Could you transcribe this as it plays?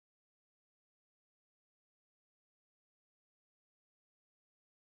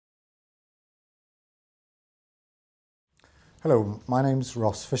Hello, my name's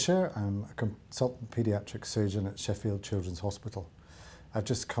Ross Fisher. I'm a consultant paediatric surgeon at Sheffield Children's Hospital. I've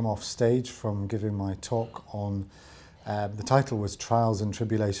just come off stage from giving my talk on, the title was Trials and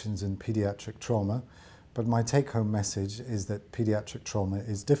Tribulations in Paediatric Trauma, but my take-home message is that paediatric trauma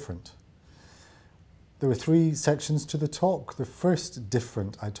is different. There were three sections to the talk. The first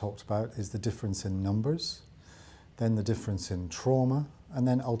different I talked about is the difference in numbers, then the difference in trauma, and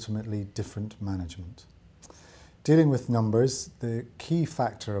then ultimately different management. Dealing with numbers, the key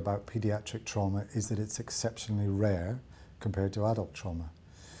factor about paediatric trauma is that it's exceptionally rare compared to adult trauma.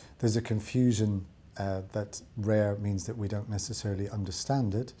 There's a confusion that rare means that we don't necessarily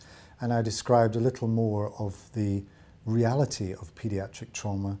understand it, and I described a little more of the reality of paediatric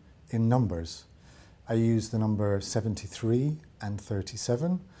trauma in numbers. I used the number 73 and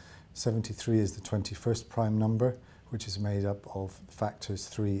 37. 73 is the 21st prime number, which is made up of factors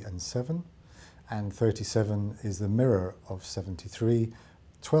 3 and 7. And 37 is the mirror of 73,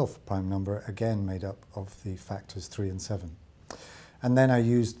 12th prime number, again made up of the factors 3 and 7. And then I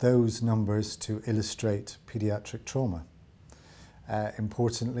used those numbers to illustrate paediatric trauma.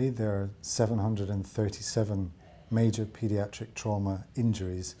 Importantly, there are 737 major paediatric trauma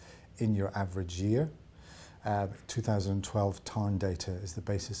injuries in your average year. 2012 TARN data is the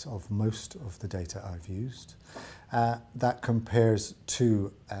basis of most of the data I've used. That compares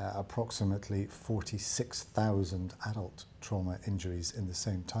to approximately 46,000 adult trauma injuries in the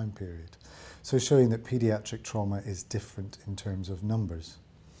same time period. So showing that paediatric trauma is different in terms of numbers.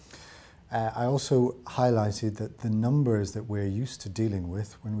 I also highlighted that the numbers that we're used to dealing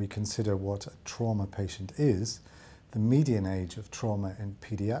with when we consider what a trauma patient is, the median age of trauma in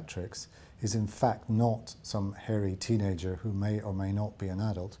paediatrics is in fact not some hairy teenager who may or may not be an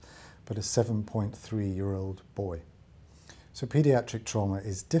adult, but a 7.3-year-old boy. So paediatric trauma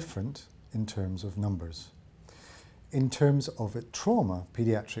is different in terms of numbers. In terms of trauma,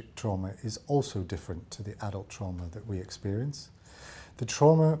 paediatric trauma is also different to the adult trauma that we experience. The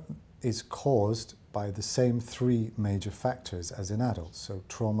trauma is caused by the same three major factors as in adults, so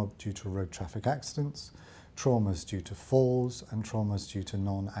trauma due to road traffic accidents, traumas due to falls, and traumas due to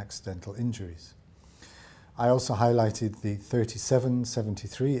non-accidental injuries. I also highlighted the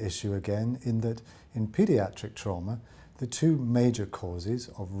 37-73 issue again, in that in paediatric trauma, the two major causes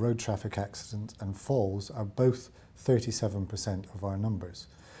of road traffic accident and falls are both 37% of our numbers,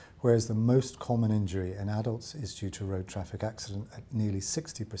 whereas the most common injury in adults is due to road traffic accident at nearly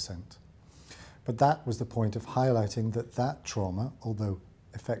 60%. But that was the point of highlighting that that trauma, although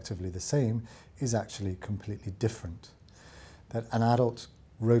effectively the same, is actually completely different. That an adult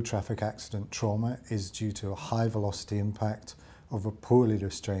road traffic accident trauma is due to a high velocity impact of a poorly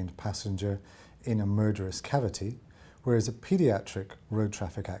restrained passenger in a murderous cavity, whereas a paediatric road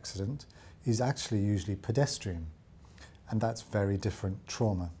traffic accident is actually usually pedestrian, and that's very different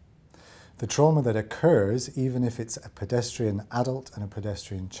trauma. The trauma that occurs, even if it's a pedestrian adult and a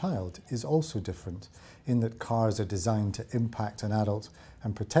pedestrian child, is also different in that cars are designed to impact an adult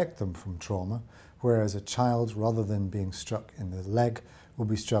and protect them from trauma, whereas a child, rather than being struck in the leg, will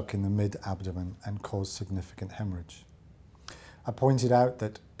be struck in the mid-abdomen and cause significant hemorrhage. I pointed out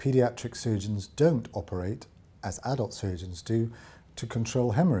that paediatric surgeons don't operate, as adult surgeons do, to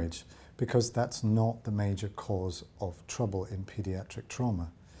control hemorrhage, because that's not the major cause of trouble in paediatric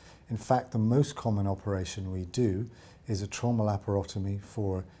trauma. In fact, the most common operation we do is a trauma laparotomy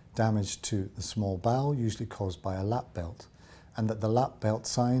for damage to the small bowel, usually caused by a lap belt, and that the lap belt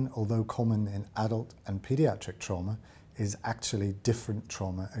sign, although common in adult and paediatric trauma, is actually different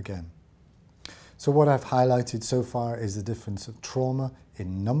trauma again. So what I've highlighted so far is the difference of trauma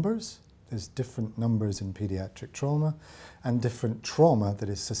in numbers. There's different numbers in paediatric trauma, and different trauma that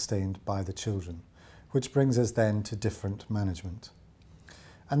is sustained by the children, which brings us then to different management.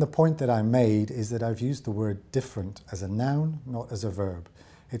 And the point that I made is that I've used the word different as a noun, not as a verb.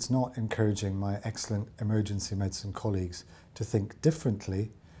 It's not encouraging my excellent emergency medicine colleagues to think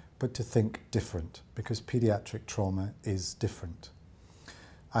differently, but to think different, because paediatric trauma is different.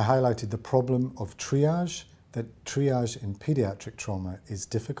 I highlighted the problem of triage, that triage in paediatric trauma is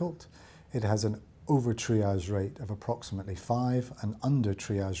difficult. It has an over-triage rate of approximately 5 and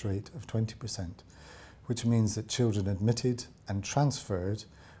under-triage rate of 20%, which means that children admitted and transferred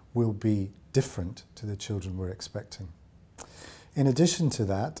will be different to the children we're expecting. In addition to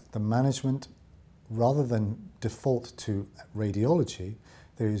that, the management, rather than default to radiology,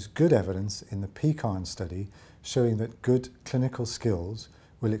 there is good evidence in the PCARN study showing that good clinical skills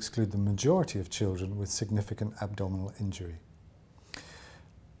will exclude the majority of children with significant abdominal injury.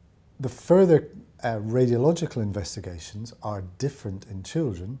 The further radiological investigations are different in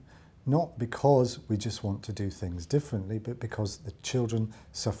children not because we just want to do things differently, but because the children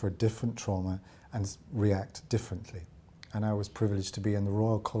suffer different trauma and react differently. And I was privileged to be in the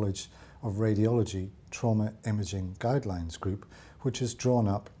Royal College of Radiology Trauma Imaging Guidelines group, which has drawn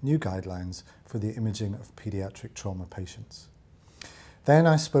up new guidelines for the imaging of paediatric trauma patients. Then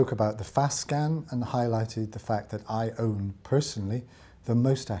I spoke about the FAST scan and highlighted the fact that I own personally the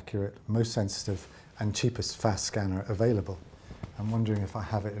most accurate, most sensitive and cheapest FAST scanner available. I'm wondering if I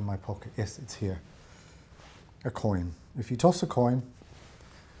have it in my pocket. Yes, it's here. A coin. If you toss a coin,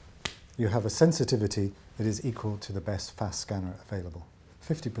 you have a sensitivity that is equal to the best FAST scanner available,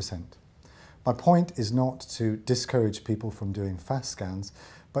 50%. My point is not to discourage people from doing FAST scans,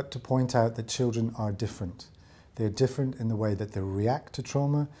 but to point out that children are different. They're different in the way that they react to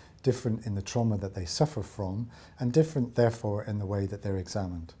trauma, different in the trauma that they suffer from, and different, therefore, in the way that they're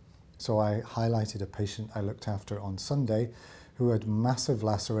examined. So I highlighted a patient I looked after on Sunday who had massive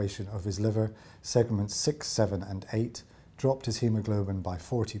laceration of his liver, segments 6, 7 and 8, dropped his hemoglobin by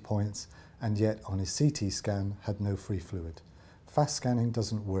 40 points, and yet on his CT scan had no free fluid. Fast scanning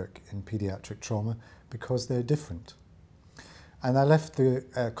doesn't work in paediatric trauma because they're different. And I left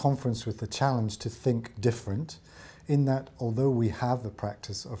the conference with the challenge to think different, in that although we have the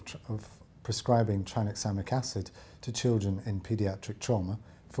practice of prescribing tranexamic acid to children in paediatric trauma,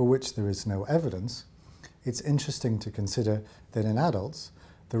 for which there is no evidence, it's interesting to consider that in adults,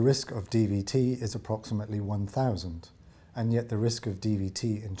 the risk of DVT is approximately 1,000, and yet the risk of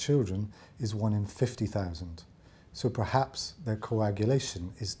DVT in children is 1 in 50,000. So perhaps their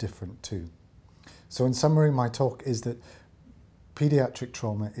coagulation is different too. So in summary, my talk is that paediatric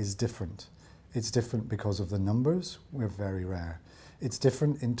trauma is different. It's different because of the numbers, we're very rare. It's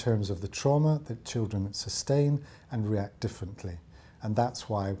different in terms of the trauma that children sustain and react differently. And that's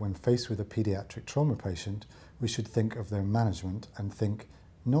why when faced with a paediatric trauma patient, we should think of their management and think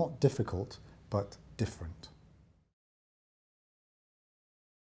not difficult, but different.